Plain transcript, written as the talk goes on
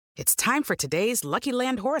It's time for today's Lucky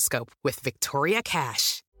Land horoscope with Victoria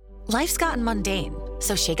Cash. Life's gotten mundane,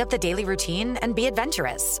 so shake up the daily routine and be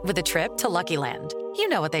adventurous with a trip to Lucky Land. You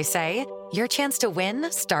know what they say, your chance to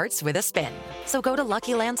win starts with a spin. So go to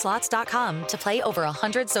LuckyLandSlots.com to play over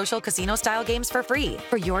 100 social casino-style games for free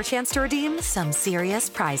for your chance to redeem some serious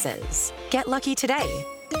prizes. Get lucky today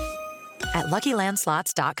at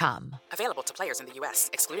LuckyLandSlots.com. Available to players in the U.S.,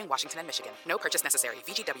 excluding Washington and Michigan. No purchase necessary.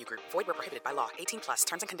 VGW Group. Void where prohibited by law. 18+.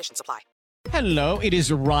 Terms and conditions apply. Hello, it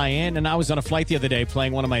is Ryan, and I was on a flight the other day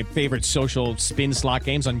playing one of my favorite social spin slot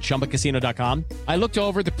games on ChumbaCasino.com. I looked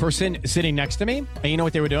over at the person sitting next to me, and you know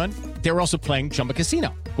what they were doing? They were also playing Chumba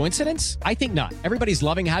Casino. Coincidence? I think not. Everybody's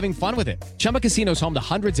loving having fun with it. Chumba Casino is home to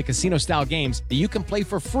hundreds of casino-style games that you can play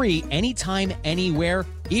for free anytime, anywhere,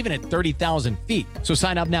 even at 30,000 feet. So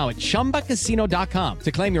sign up now at ChumbaCasino.com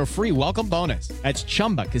to claim your free welcome bonus. That's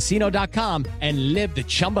ChumbaCasino.com and live the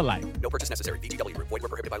Chumba life. No purchase necessary. VGW Group. Void where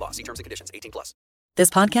prohibited by law. See terms and conditions. 18+. This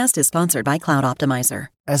podcast is sponsored by Cloud Optimizer.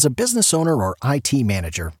 As a business owner or IT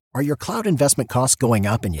manager, are your cloud investment costs going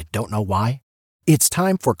up and you don't know why? It's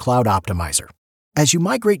time for Cloud Optimizer. As you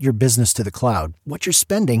migrate your business to the cloud, what you're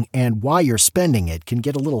spending and why you're spending it can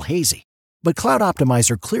get a little hazy. But Cloud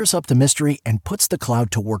Optimizer clears up the mystery and puts the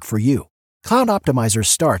cloud to work for you. Cloud Optimizer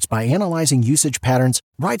starts by analyzing usage patterns,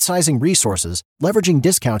 right-sizing resources, leveraging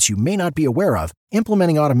discounts you may not be aware of,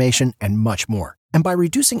 implementing automation, and much more. And by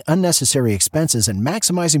reducing unnecessary expenses and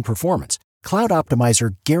maximizing performance, Cloud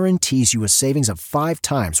Optimizer guarantees you a savings of 5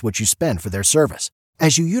 times what you spend for their service.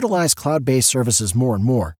 As you utilize cloud-based services more and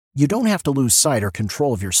more, you don't have to lose sight or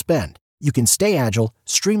control of your spend. You can stay agile,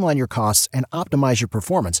 streamline your costs, and optimize your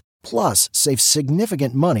performance, plus save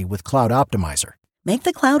significant money with Cloud Optimizer. Make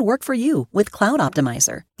the cloud work for you with Cloud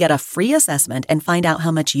Optimizer. Get a free assessment and find out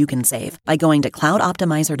how much you can save by going to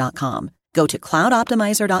cloudoptimizer.com. Go to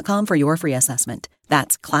cloudoptimizer.com for your free assessment.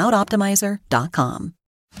 That's cloudoptimizer.com.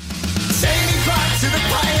 Sailing back to the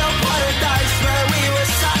plane of paradise where we were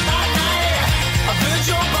sat that night. A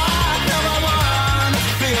virtual bar, number one,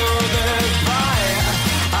 feel the fire.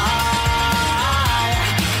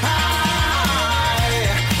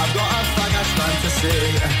 I've got a fag-ass fantasy,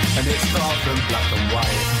 and it's far from black and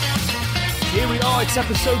white. Here we are, it's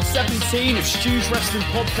episode 17 of Stu's Wrestling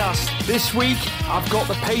Podcast. This week, I've got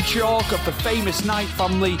the patriarch of the famous Knight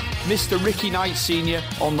family, Mr. Ricky Knight Sr.,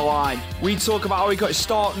 on the line. We talk about how he got his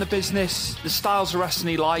start in the business, the styles of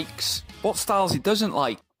wrestling he likes, what styles he doesn't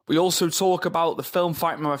like. We also talk about the film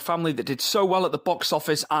Fighting My Family that did so well at the box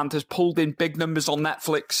office and has pulled in big numbers on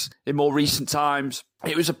Netflix in more recent times.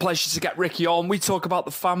 It was a pleasure to get Ricky on. We talk about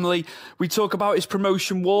the family. We talk about his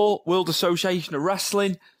promotion war, World Association of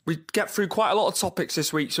Wrestling. We get through quite a lot of topics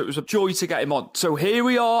this week, so it was a joy to get him on. So here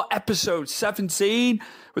we are, episode 17,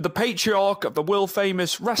 with the patriarch of the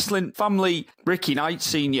world-famous wrestling family, Ricky Knight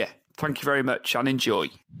Sr. Thank you very much and enjoy.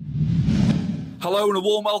 Hello and a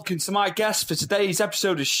warm welcome to my guest for today's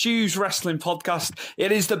episode of Stu's Wrestling Podcast.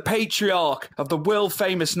 It is the patriarch of the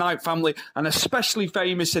world-famous Knight family and especially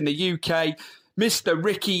famous in the UK, Mr.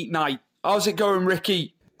 Ricky Knight. How's it going,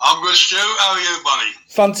 Ricky? I'm good, Stu. How are you, buddy?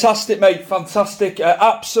 Fantastic, mate. Fantastic.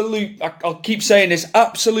 I'll keep saying this,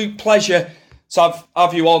 absolute pleasure to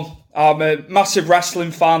have you on. I'm a massive wrestling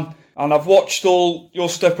fan and I've watched all your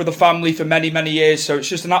stuff with the family for many, many years. So it's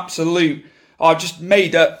just an absolute, I've just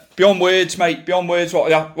made it beyond words, mate. Beyond words,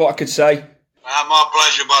 what I could say. My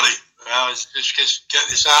pleasure, buddy. Just get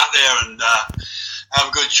this out there and have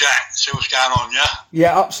a good chat, see what's going on, yeah?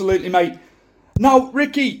 Yeah, absolutely, mate. Now,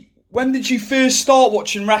 Ricky, when did you first start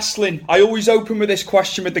watching wrestling? I always open with this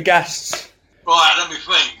question with the guests. Right, let me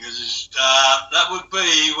think. That would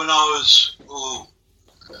be when I was a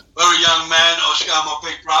very young man. I was going with my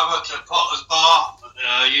big brother to Potter's Bar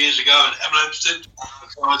years ago in Hempstead.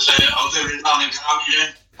 I was living in London County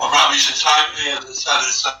then. My brother used to take me, as I said,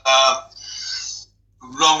 it's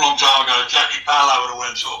long time ago, Jackie Pallow and all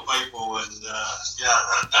them sort of people. And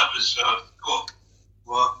that was,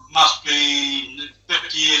 must be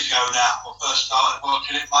 50 years ago now. I first started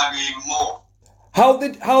watching it, maybe even more. How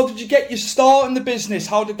did you get your start in the business?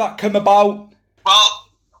 How did that come about? Well,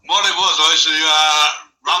 what it was, I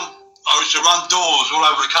used to run doors all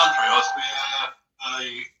over the country. I used to be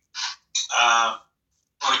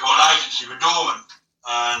an agency for doormen,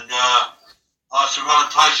 and I used to run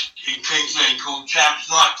a place in King's Lynn called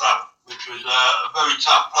Champs Nightclub, which was a very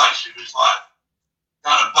tough place. It was like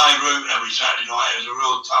going to Beirut every Saturday night. It was a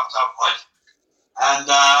real tough place, and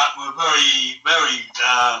we're very, very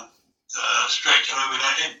strict on who we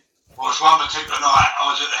let in. Well, this one particular night, I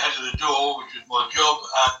was at the head of the door, which was my job,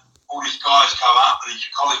 and all these guys come up with these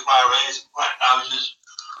cauliflower ears, black noses,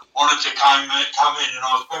 wanted to come in, and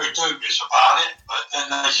I was very dubious about it. But then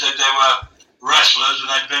they said they were wrestlers and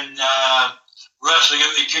they'd been wrestling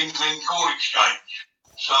at the King's Lynn Court Exchange.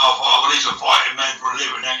 So I thought, well, these are fighting men for a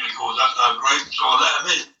living, of course, that's no grief, so I let them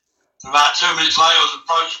in. And about 2 minutes later, I was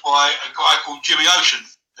approached by a guy called Jimmy Ocean,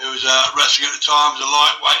 who was wrestling at the time, was a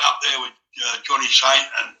lightweight up there with Johnny Saint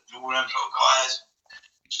and all them sort of guys.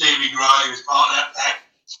 Stevie Gray was part of that pack.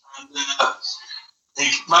 And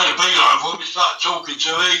he made a beeline for me, started talking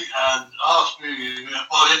to me and asked me,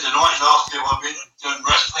 by the end of the night, he asked me if I'd been doing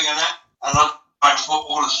wrestling and that. And I played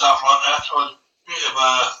football and stuff like that, so I was a bit of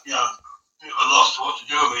a loss to what to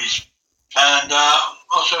do with these. And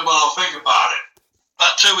I said, well, I'll think about it.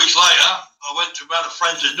 About 2 weeks later, I went to one of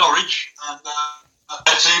friends in Norwich, and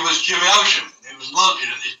he was Jimmy Ocean. He was lodging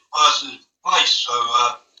at this person's place. So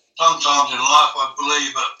sometimes in life, I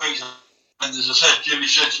believe that things. And as I said, Jimmy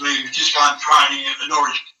said to me he was just going training at the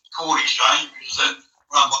Norwich Court Exchange, which is then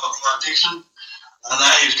run by Brian Dixon, and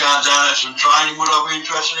that he was going down there some training. Would I be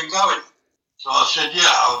interested in going? So I said, yeah,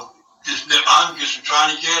 I'll just nip home, get some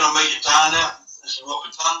training gear, and I'll meet you down there. This is what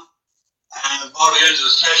we've done. And by the end of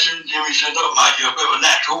the session, Jimmy said, look, mate, you're a bit of a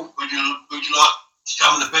natural. Would you like to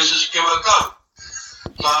come in the business and give it a go?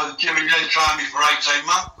 So Jimmy then trained me for 18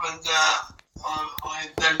 months, and I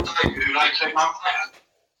then debuted 18 months later.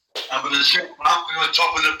 And with the 6th month, we were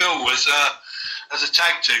top of the bill as a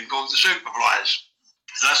tag team called the Superflyers.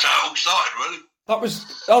 So that's how it all started, really.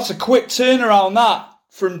 That's a quick turnaround, that,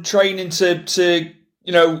 from training to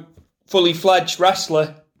fully fledged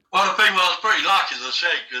wrestler. Well, the thing was, I was pretty lucky, as I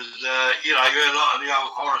said, because, you hear a lot of the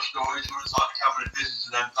old horror stories where it's like coming to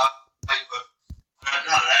business and then but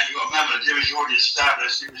none of that. You've got to remember, Jimmy's already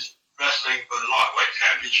established. He was wrestling for the lightweight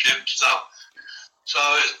championship and stuff. So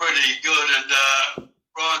it's pretty good. And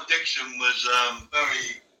Brian Dixon was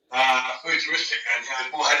very futuristic, and he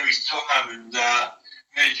was more ahead of his time. And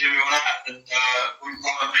me and Jimmy went out, and when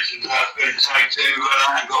Brian mentioned about being a tag team, we went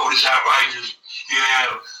out and got all this outrageous,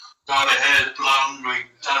 dyed our hair blonde, we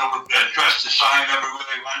dressed the same everywhere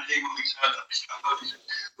we went. Even when we turned up his companies,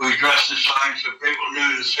 we dressed the same, so people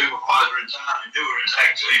knew the supervisor in town, they knew we were a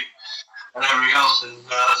tag team, and everything else. And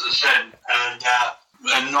as I said, and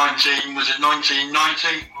 1990, they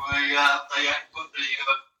put the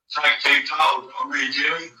tag team titles on me and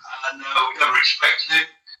Jimmy, and we never expected it.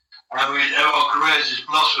 And our careers just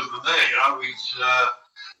blossomed from there.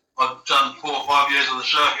 I've done 4 or 5 years on the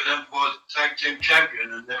circuit, then was tag team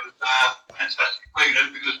champion, and it was a fantastic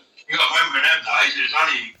feeling, because you got to remember in them days it was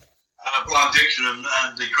only Brian Dixon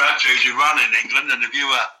and the Crabtrees who run in England, and if you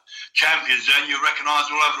were champions then you were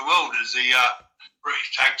recognised all over the world as the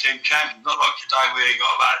British tag team champion. Not like today where you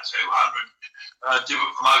got about 200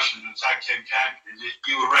 different promotions and tag team champions.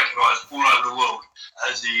 You were recognised all over the world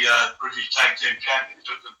as the British tag team champion.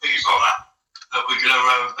 So it was the biggest honour that we could ever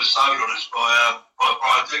have bestowed on us by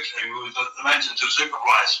Brian Dixon, who was the mentor to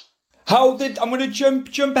Superflyers. I'm going to jump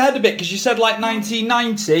ahead a bit, because you said like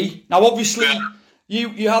 1990. Now, obviously,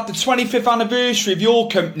 you had the 25th anniversary of your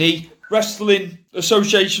company, World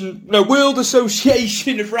Association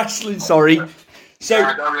of Wrestling. Sorry. So,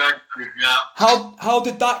 how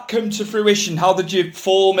did that come to fruition? How did you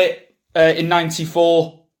form it in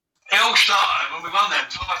 '94? It all started when we won them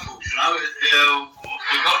titles.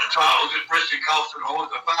 We got the titles at Bristol Colston Hall.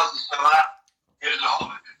 The fans still out. It was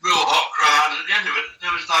a real hot crowd. At the end of it,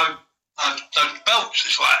 there was no belts.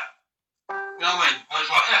 It's like, you know what I mean? I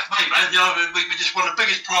was like, yeah, mate, man. We just won the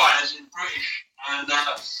biggest prize in British, and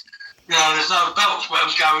there's no belts. What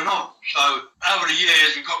was going on? So over the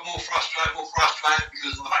years, we got more frustrated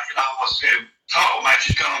because, I see title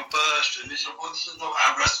matches going on first, and this is not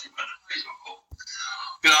how wrestling went.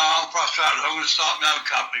 I'm frustrated. I'm going to start my own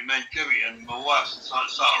company. Me and Jimmy and my wife decided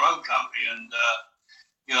to start our own company, and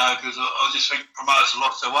because I just think promoters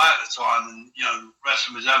lost their way at the time, and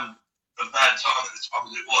wrestling was having a bad time at the time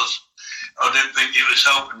as it was. I didn't think it was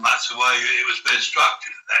helping much the way it was being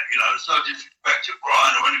structured. There's no disrespect to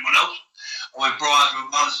Brian or anyone else. Brian's one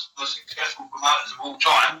of the most successful promoters of all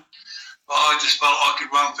time, but I just felt I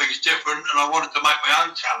could run things different, and I wanted to make my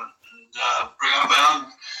own talent and bring up my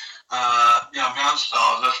own. My own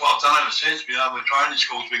stars. That's what I've done ever since. We're training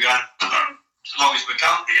schools. We're going as long as we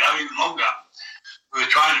can, even longer. We were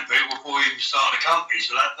training people before we even started the company.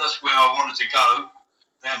 So that's where I wanted to go.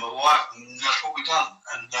 Me and my wife, and that's what we've done.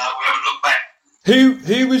 And we haven't looked back. Who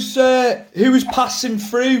was passing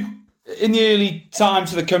through in the early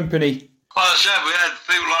times of the company? Well, as I said, we had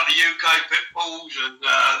people like the UK Pitbulls, and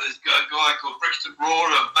there's a guy called Brixton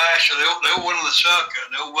Broad and Bash. They all went on the circuit,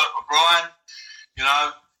 and they all worked for Brian.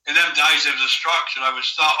 In them days, there was a structure. They would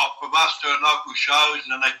start off with us doing local shows,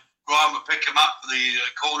 and then Brian would pick them up for the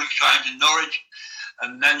Court Exchange in Norwich,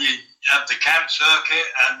 and then you have the camp circuit,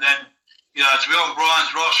 and then, you know, to be on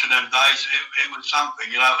Brian's roster in them days, it was something,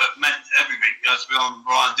 you know, it meant everything, you know, to be on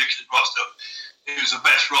Brian Dixon's roster. It was the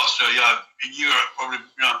best roster, you know, in Europe, probably,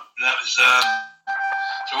 you know, that was,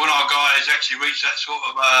 so when our guys actually reached that sort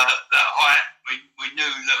of, that height, we knew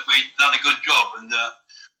that we'd done a good job, and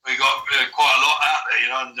we got quite a lot out there, you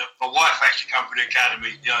know, and my wife actually come from the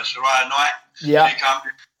academy, you know, Soraya Knight, yeah. She come from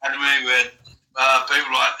the academy with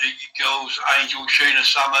people like the girls, Angel, Sheena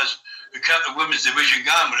Summers, who kept the women's division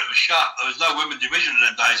going when it was shut. There was no women's division in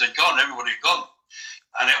them days, they'd gone, everybody had gone.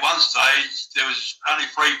 And at one stage, there was only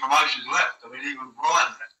 3 promotions left. I mean, even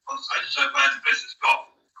Brian, at one stage, so bad the business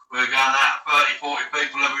got. We were going out 30, 40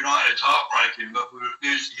 people every night. It's heartbreaking, but we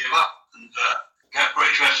refused to give up and kept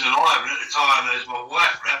British Wrestling alive. And at the time, there's my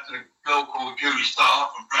wife left and a girl called Julie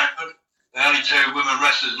Starr from Bradford. The only 2 women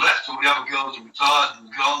wrestlers left. All the other girls had retired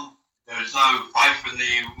and gone. There was no faith in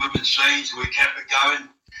the women's scene, so we kept it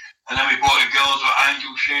going. And then we brought in girls like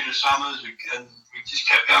Angel, Sheena Summers, and we just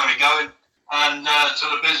kept going and going. And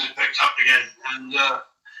till the business picked up again. And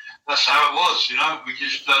that's how it was, you know. We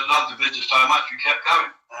just loved the business so much, we kept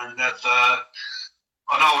going. And that,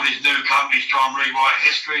 I know all these new companies try and rewrite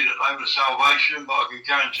history, that they were the salvation, but I can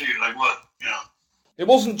guarantee you they weren't, you know. It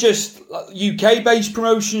wasn't just UK-based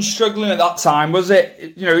promotions struggling at that time, was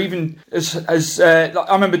it? You know, even as I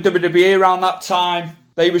remember WWE around that time,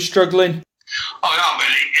 they were struggling. Oh, yeah, I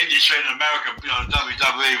mean, the indie scene in America, you know,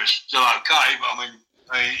 WWE was still okay, but I mean,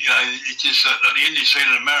 you know, it's just that the indie scene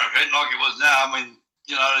in America ain't like it was now. I mean,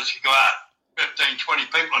 you know, as you go out 15, 20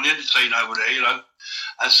 people on the indie scene over there, you know.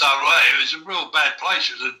 And so, it was a real bad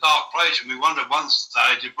place. It was a dark place, and we wondered one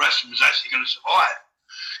stage if wrestling was actually going to survive.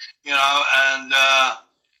 You know, and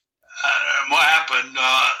what happened,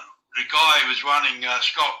 the guy who was running,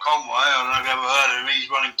 Scott Conway, I don't know if you've ever heard of him,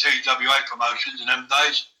 he's running TWA promotions in them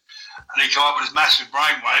days. And he came up with this massive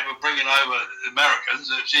brainwave of bringing over the Americans.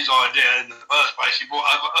 It was his idea in the first place. He brought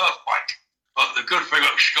over Earthquake. But the good thing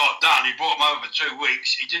that Scott done, he brought them over for 2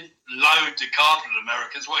 weeks. He didn't load the card with the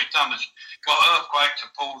Americans. What he'd done was got Earthquake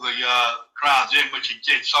to pull the crowds in, which he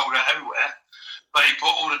did, sold out everywhere. But he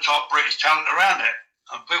put all the top British talent around it.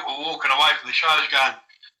 And people were walking away from the shows going,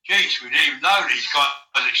 geez, we didn't even know these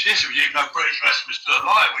guys existed. We didn't know British wrestling was still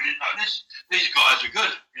alive. We didn't know this. These guys are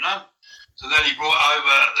good, you know. So then he brought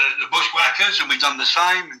over the Bushwhackers, and we done the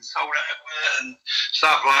same and sold out everywhere and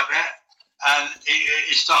stuff like that. And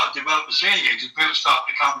he started developing the scene again because people started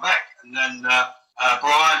to come back. And then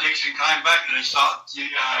Brian Dixon came back, and he started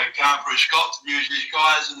going for Scott to use these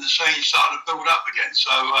guys, and the scene started to build up again. So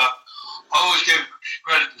I always give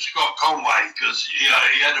credit to Scott Conway because he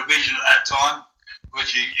had a vision at that time,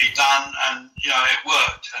 which he done, and it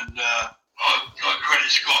worked. And I credit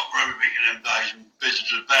Scott for everything in them days. And business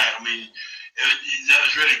was bad. I mean, that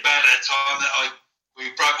was really bad at that time. That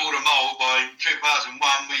we broke all the mould. By 2001,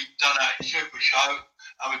 we done a super show,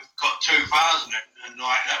 and we got 2,000, and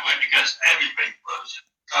like that went against everything. But it was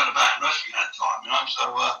kind of bad wrestling at that time, you know. So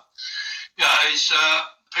it's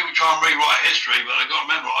people try and rewrite history, but they've got to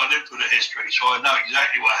remember I lived with the history, so I know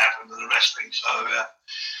exactly what happened with the wrestling. So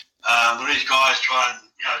when these guys try and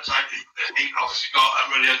take the heat off Scott, that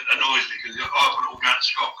really annoys me because I put it all down to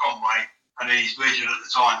Scott Conway and his vision at the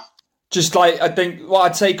time. Just like, I think what I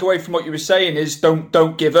take away from what you were saying is don't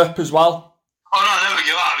give up as well. Oh no, never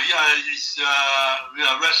give up. It's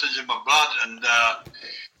wrestling's in my blood, and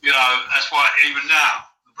that's why even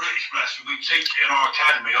now the British wrestling we teach it in our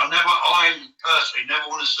academy. I personally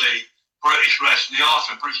never want to see British wrestling, the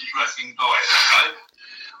art of British wrestling die. Okay.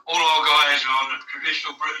 All our guys are on the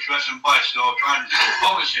traditional British wrestling base and are trying to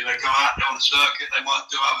obviously they go out there on the circuit, they might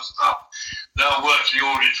do other stuff. They'll work to the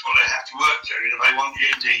audience what they have to work to. They want the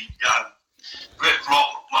indie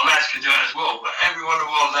flip-flop. My lads can do it as well, but every one of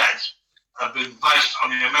our lads have been based on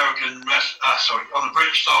the American on the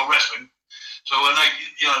British style wrestling. So when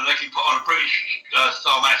they can put on a British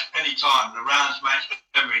style match any time, the rounds match,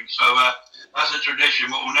 everything. So that's a tradition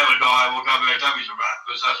what will never die. We'll go WWE's around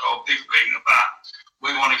because that's our big thing about. We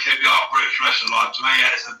want to keep the art of British wrestling alive. To me,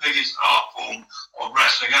 it's the biggest art form of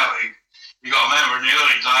wrestling ever. You got to remember, in the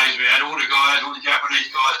early days, we had all the Japanese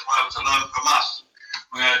guys come over to learn from us.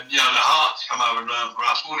 We had, the Hearts come over and learn from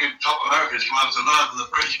us. All the top Americans come over to learn from the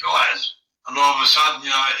British guys. And all of a sudden,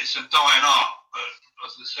 it's a dying art. But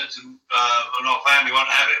as I said to our family, won't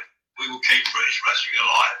have it. We will keep British wrestling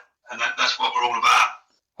alive. And that's what we're all about.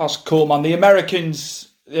 That's cool, man. The Americans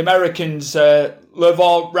love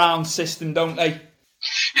our round system, don't they?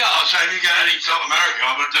 Yeah, I'll say if you get any top America,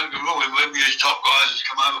 but don't get me wrong, we use top guys who's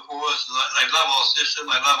come over for us. They love our system,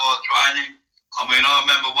 they love our training. I mean, I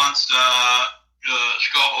remember once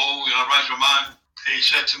Scott Hall, Razor Ramon, he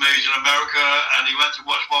said to me he's in America and he went to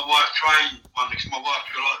watch my wife train one because my wife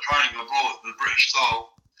did a lot of training abroad, the British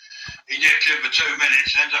style. He dipped in for 2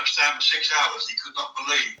 minutes and ended up staying for 6 hours. He could not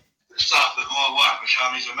believe the stuff that my wife was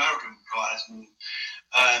showing these American guys.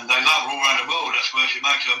 And they love her all around the world. That's where she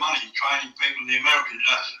makes her money, training people in the American,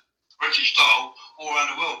 British style all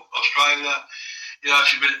around the world. Australia,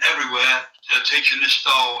 she's been everywhere teaching this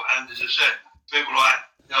style. And as I said, people like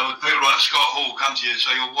Scott Hall come to you and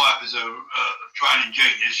say your wife is a training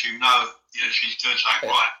genius. She's doing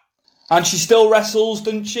something right. And she still wrestles,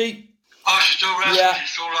 doesn't she? Oh, she still wrestles. Yeah.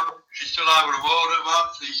 She's still over the world at the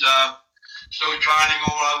moment. She's still training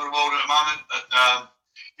all over the world at the moment. But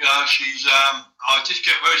she's. I just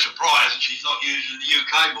get very surprised that she's not using the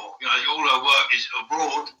UK more. All her work is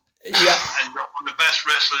abroad. Yeah. And one of the best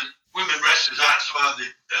women wrestlers outside the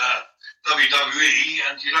WWE,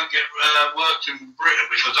 and you don't get worked in Britain,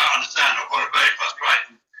 which I don't understand. I find it very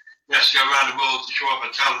frustrating. You have to go around the world to show off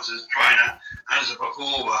her talents as a trainer and as a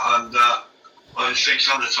performer. And I just think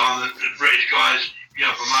some of the time that the British guys,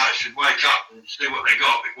 promoters should wake up and see what they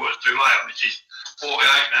got before it's too late. I mean, she's 48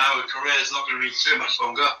 now. Her career's not going to be too much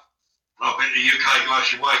longer. And I think the UK guys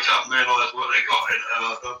should wake up and realise what they got.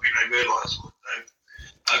 I don't think they realise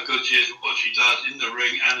how good she is and what she does in the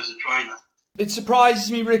ring and as a trainer. It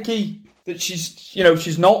surprises me, Ricky, that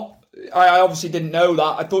she's not. I obviously didn't know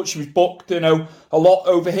that. I thought she was booked, a lot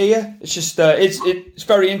over here. It's just, it's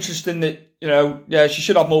very interesting that, she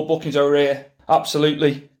should have more bookings over here.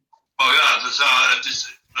 Absolutely. Oh yeah, it just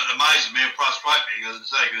amazes me and frustrates me, as I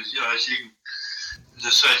say, because she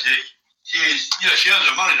earns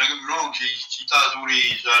her money. Don't get me wrong. She does all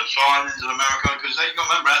these signings in America because you've got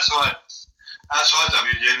to remember outside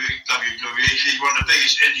WWE, she's one of the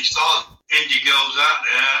biggest indie girls out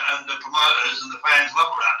there, and the promoters and the fans love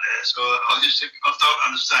her out there. So I just think I don't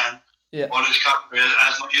understand why this company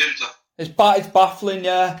has not used her. It's baffling,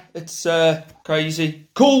 yeah. It's crazy.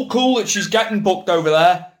 Cool that she's getting booked over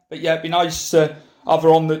there. But yeah, it'd be nice to have her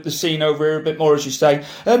on the scene over here a bit more, as you say.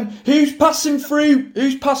 Who's passing through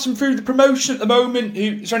the promotion at the moment?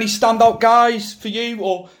 Is there any standout guys for you?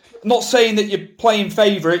 Or not saying that you're playing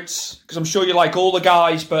favourites, because I'm sure you like all the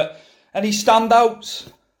guys, but any standouts?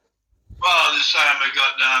 Well, as I say, we've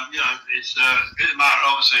got, it's a matter,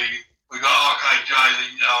 obviously, we've got RKJ,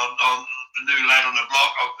 on the new lad on the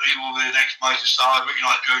block. He will be the next major star. Ricky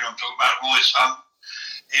Knight Jr., I'm talking about Roy's son.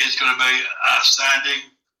 He is going to be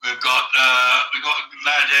outstanding. We've got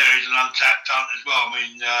lad here who's an untapped talent as well. I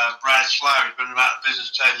mean, Brad Slayer has been about the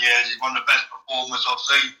business 10 years. He's one of the best performers I've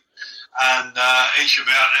seen. And he should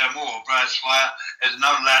be out there more. Brad Slayer. There's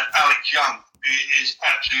another lad, Alex Young. He is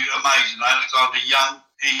absolutely amazing. Alexander Young.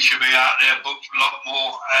 He should be out there, booked a lot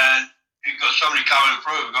more. And we've got so many coming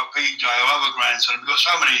through. We've got PJ, our other grandson. We've got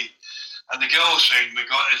so many. And the girls scene we've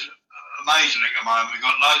got is amazing at the moment. We've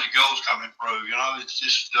got loads of girls coming through. It's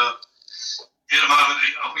just at the moment,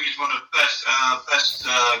 I think it's one of the best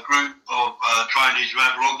group of trainees we've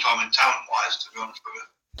had a long time in talent-wise, to be honest with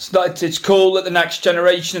you. It's cool that the next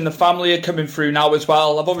generation and the family are coming through now as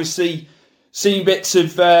well. I've obviously seen bits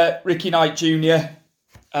of Ricky Knight Jr.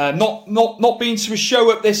 Not been to a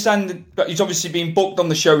show at this end, but he's obviously been booked on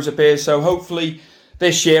the shows up here. So hopefully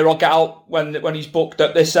this year I'll get out when he's booked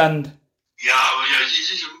at this end. Yeah,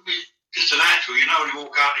 he's just an actor. When you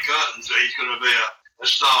walk out the curtains, he's going to be a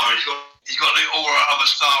star. He's got the aura of a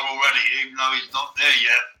star already, even though he's not there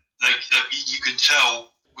yet. You can tell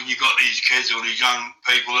when you've got these kids or these young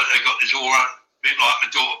people that they've got this aura, a bit like my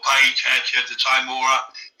daughter Paige she had the same aura.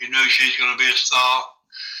 You knew she's going to be a star.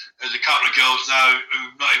 There's a couple of girls now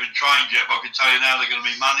who've not even trained yet, but I can tell you now they're going to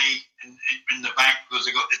be money in the bank because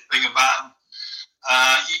they've got this thing about them.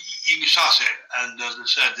 You can suss it, and as I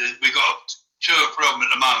said, we've got two of them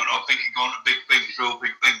at the moment. I think you're going to big things, real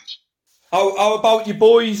big things. How about your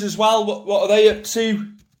boys as well? What are they up to?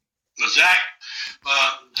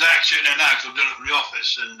 Zach's sitting there now because I'm doing it from the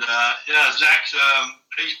office, and Zach's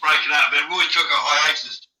he's breaking out a bit. Roy took a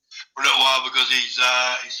hiatus for a little while because he's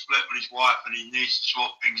split with his wife and he needs to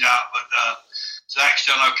sort things out. But Zach's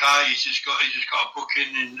done okay. He's just got a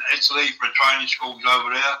booking in Italy for a training schools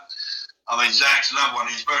over there. I mean, Zach's another one.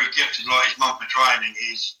 He's very gifted, like his mum for training.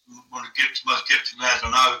 He's one of the most gifted lads I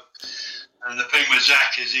know. And the thing with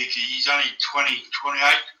Zach is he's only 28,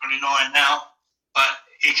 29 now, but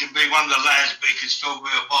he can be one of the lads, but he can still be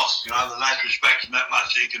a boss. The lads respect him that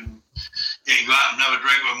much. He can go out and have a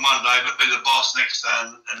drink with him one day, but be the boss next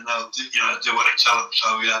time, and they'll do what they tell him.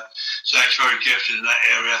 So Zach's very gifted in that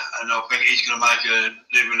area, and I think he's going to make a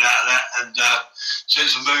living out of that. And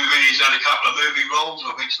since the movie, he's had a couple of movie roles.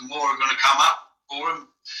 I think some more are going to come up for him.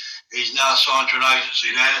 He's now signed to an agency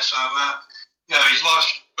there, so his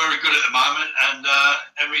life's very good at the moment, and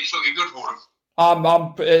everything's looking good for them.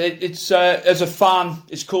 It's as a fan,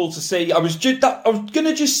 it's cool to see. I was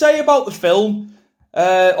gonna just say about the film.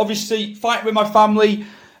 Obviously, Fighting with My Family.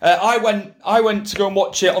 I went to go and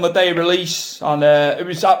watch it on the day of release, and it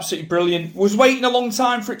was absolutely brilliant. Was waiting a long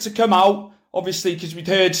time for it to come out, obviously, because we'd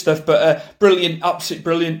heard stuff, but brilliant, absolutely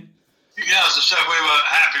brilliant. Yeah, as I said, we were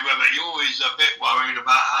happy with it. You're always a bit worried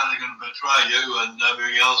about how they're going to portray you and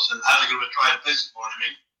everything else, and how they're going to portray the business point of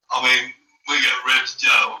view. I mean, we get ribbed,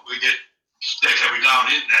 we get stick every day on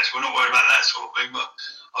the internet, so we're not worried about that sort of thing, but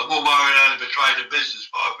I'm more worried how they portray the business,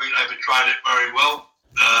 but I think they portrayed it very well.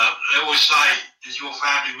 They always say, is your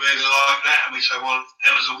family really like that? And we say, well,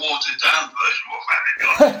 it was a watered down version of what family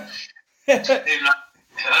like. Even though,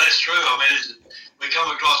 that's true. I mean, we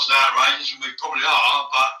come across as outrageous, and we probably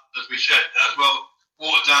are, but as we said, as well,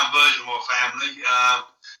 watered down version of our family.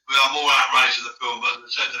 We are more outraged at the film, but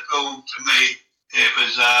as I said, the film, to me, it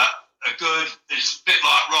was it's a bit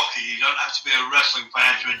like Rocky. You don't have to be a wrestling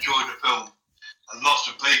fan to enjoy the film. And lots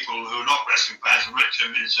of people who are not wrestling fans have written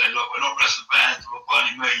to me and said, look, we're not wrestling fans by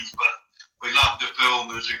any means, but we loved the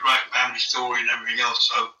film. It was a great family story and everything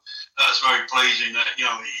else. So that's very pleasing that,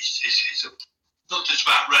 it's not just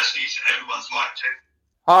about wrestling, everyone's liked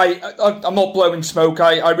it. I'm not blowing smoke.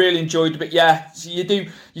 I really enjoyed it, but yeah, you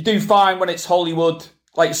do find when it's Hollywood,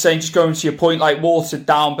 like you're saying, just going to your point, like watered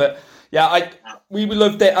down. But yeah, we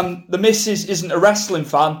loved it, and the missus isn't a wrestling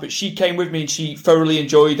fan, but she came with me and she thoroughly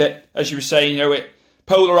enjoyed it. As you were saying, it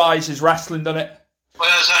polarises wrestling, doesn't it?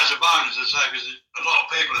 Well, that's a bonus, I say, because a lot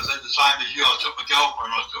of people have said the same as you. I took my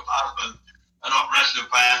girlfriend, I took my husband, they're not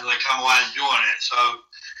wrestling fans, and they come away enjoying it. So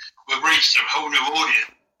we've reached a whole new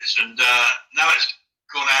audience, and now it's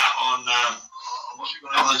gone out on what's it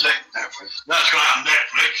gone out on? Netflix. Now it's gone out on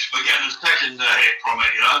Netflix. We're getting a second hit from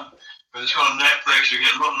it, But it's gone on Netflix. We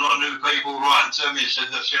get a lot of new people writing to me and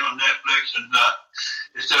said they've seen it on Netflix, and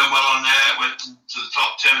it's doing well on there. It went to the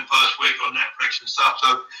top 10 first week on Netflix and stuff.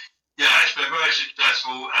 So yeah, it's been very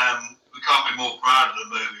successful. We can't be more proud of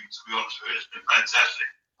the movie, to be honest with you. It's been fantastic.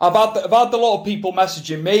 I've had a lot of people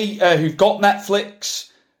messaging me who've got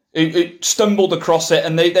Netflix, who stumbled across it,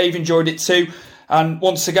 and they've enjoyed it too. And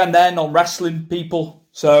once again, they're non-wrestling people.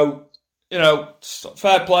 So,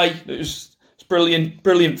 fair play. It's brilliant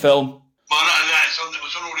film. Well, not only that, it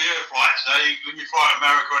was on all the air flights. When you fly to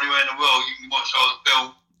America or anywhere in the world, you can watch those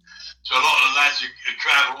films. So a lot of the lads who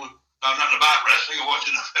travel know nothing about wrestling are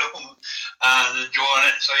watching the film and enjoying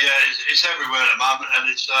it. So yeah, it's everywhere at the moment,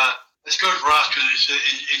 and it's good for us because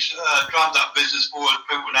it's drummed up business for us.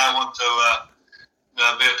 People now want to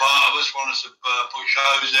be a part of us, want us to put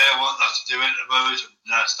shows there, want us to do interviews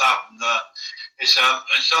and stuff. And it's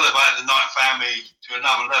elevated the Night family to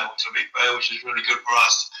another level, to be fair, which is really good for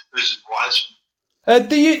us business-wise.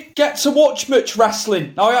 Do you get to watch much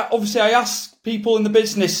wrestling? Now, obviously, I ask people in the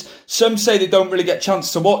business. Some say they don't really get a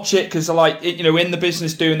chance to watch it because they're like, in the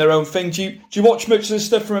business doing their own thing. Do you watch much of the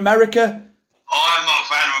stuff from America? I'm not a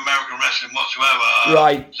fan of American wrestling whatsoever.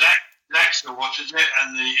 Right. Zach still watches it,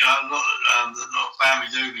 and the family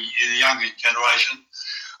do, the younger generation.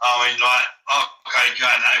 I mean, like, okay,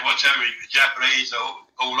 Jane, they watch every Japanese,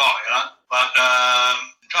 all lot, But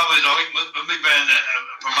the trouble is, I think with me being a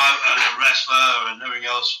promoter and a wrestler and everything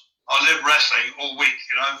else, I live wrestling all week,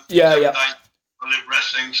 Yeah. I live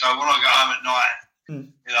wrestling, so when I go home at night,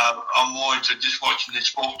 I'm more into just watching the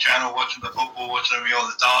sport channel, watching the football, watching everything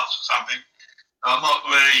on the darts or something. I'm not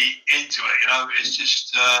really into it, It's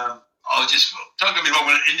just, don't get me wrong.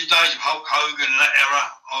 In the days of Hulk Hogan and that era,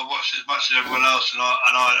 I watched as much as everyone else, and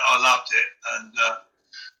I loved it. And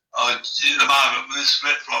at the moment, with this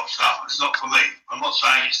flip-flop stuff, it's not for me. I'm not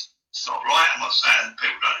saying it's not right. I'm not saying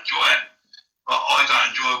people don't enjoy it, but I don't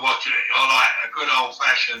enjoy watching it. I like a good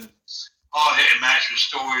old-fashioned, hard-hitting match with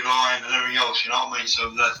storyline and everything else. You know what I mean? So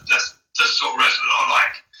that's the sort of wrestling I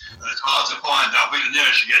like. And it's hard to find. I think the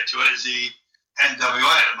nearest you get to it is the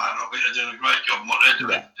NWA at the moment. I think they're doing a great job on what they're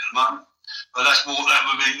doing at the moment. But that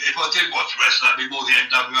would be, if I did watch wrestling, that'd be more the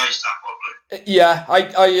NWA stuff, probably. Yeah,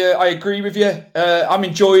 I agree with you. I'm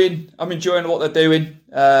enjoying what they're doing.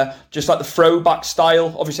 Just like the throwback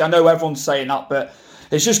style. Obviously, I know everyone's saying that, but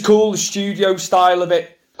it's just cool, the studio style of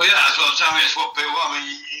it. Well, yeah, that's what I'm saying. It's what people want. I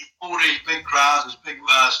mean, all these big crowds, this big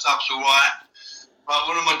stuff's all right. But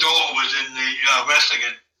when my daughter was in the wrestling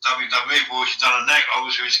in WWE before she'd done a neck,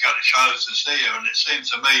 obviously we used to go to shows to see her, and it seemed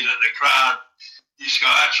to me that the crowd used to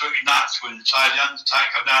go absolutely nuts when, say, the Undertaker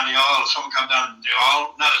come down the aisle or someone come down the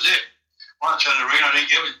aisle, and that was it. Once in the ring, I didn't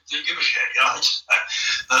give a shit,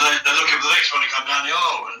 They're looking for the next one to come down the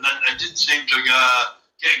aisle, and they didn't seem to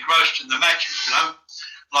get engrossed in the matches,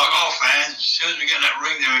 like our fans, as soon as we get in that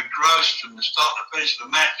ring, they're engrossed from the start to finish of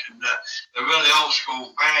the match, and they're really old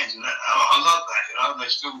school fans, and I love that. You know, they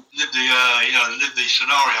still live live these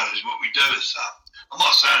scenarios, what we do and stuff. I'm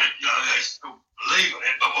not saying they still believe in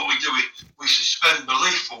it, but what we do, we suspend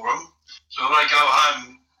belief for them, so when they go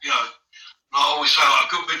home, I always say, like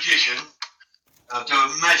a good magician, do a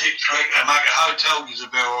magic trick and make a hotel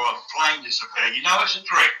disappear or a plane disappear. You know it's a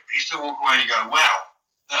trick, but you still walk away and you go, wow,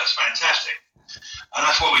 that's fantastic. And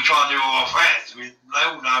that's what we try and do with our fans. I mean, they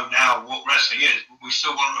all know now what wrestling is, but we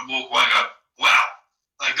still want them to walk away and go, wow,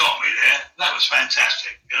 they got me there. That was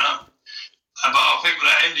fantastic, But I think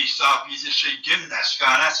with that indie stuff, you just see gymnasts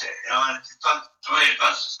going at it, and to me, it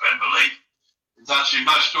doesn't suspend belief. It doesn't see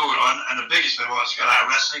most storyline, and the biggest thing I want to get out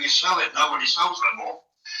of wrestling is sell it. Nobody sells no more.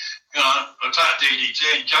 I take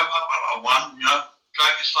DDT and jump up at one,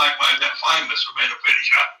 Drake the Snake made that famous for being a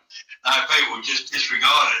finisher. Now people just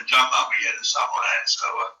disregard it and jump up again and stuff like that. So,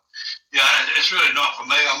 it's really not for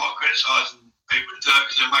me. I'm not criticising people to do it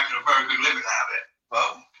because they're making a very good living out of it. But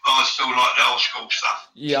I still like the old school stuff.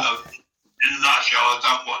 Yeah. So, in a nutshell, I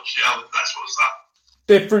don't watch that sort of stuff.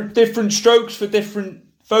 Different strokes for different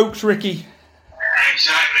folks, Ricky.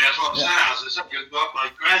 Exactly, that's what I'm saying. My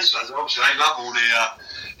grandsons, obviously, they love all the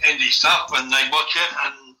indie stuff when they watch it,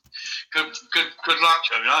 and good luck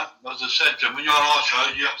to them, As I said to them, when you're on our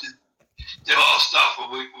show, you have to do a lot of stuff, but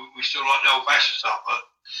we still like the old-fashioned stuff, but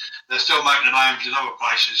they're still making the names in other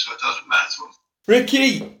places, so it doesn't matter to them.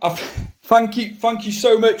 Ricky, thank you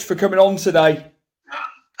so much for coming on today.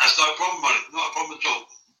 That's no problem, buddy. Not a problem at all.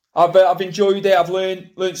 I've enjoyed it. I've learned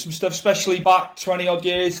some stuff, especially back 20 odd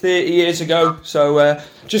years, 30 years ago. So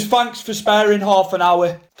just thanks for sparing half an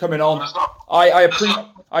hour coming on.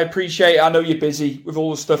 I appreciate it. I know you're busy with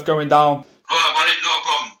all the stuff going down. All right, buddy. Not a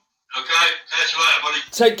problem. Okay. Catch you later, buddy.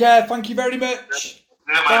 Take care. Thank you very much.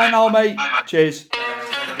 Yeah, bye now, mate. Bye, cheers.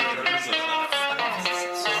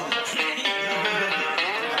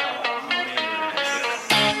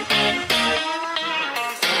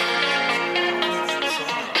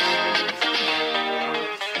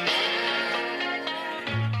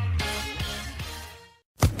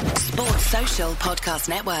 Social Podcast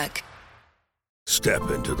Network.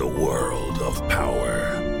 Step into the world of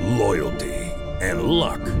power, loyalty, and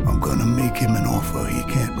luck. I'm gonna make him an offer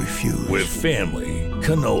he can't refuse. With family,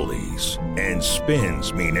 cannolis, and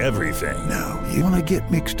spins mean everything. Now, you wanna get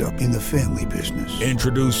mixed up in the family business.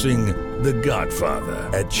 Introducing The Godfather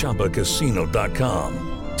at ChumbaCasino.com.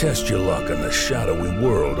 Test your luck in the shadowy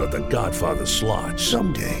world of The Godfather slot.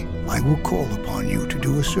 Someday, I will call upon you to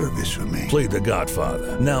do a service for me. Play The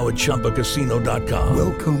Godfather, now at ChumbaCasino.com.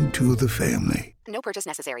 Welcome to the family. No purchase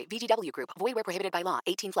necessary. VGW Group. Void where prohibited by law.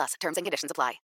 18+. Terms and conditions apply.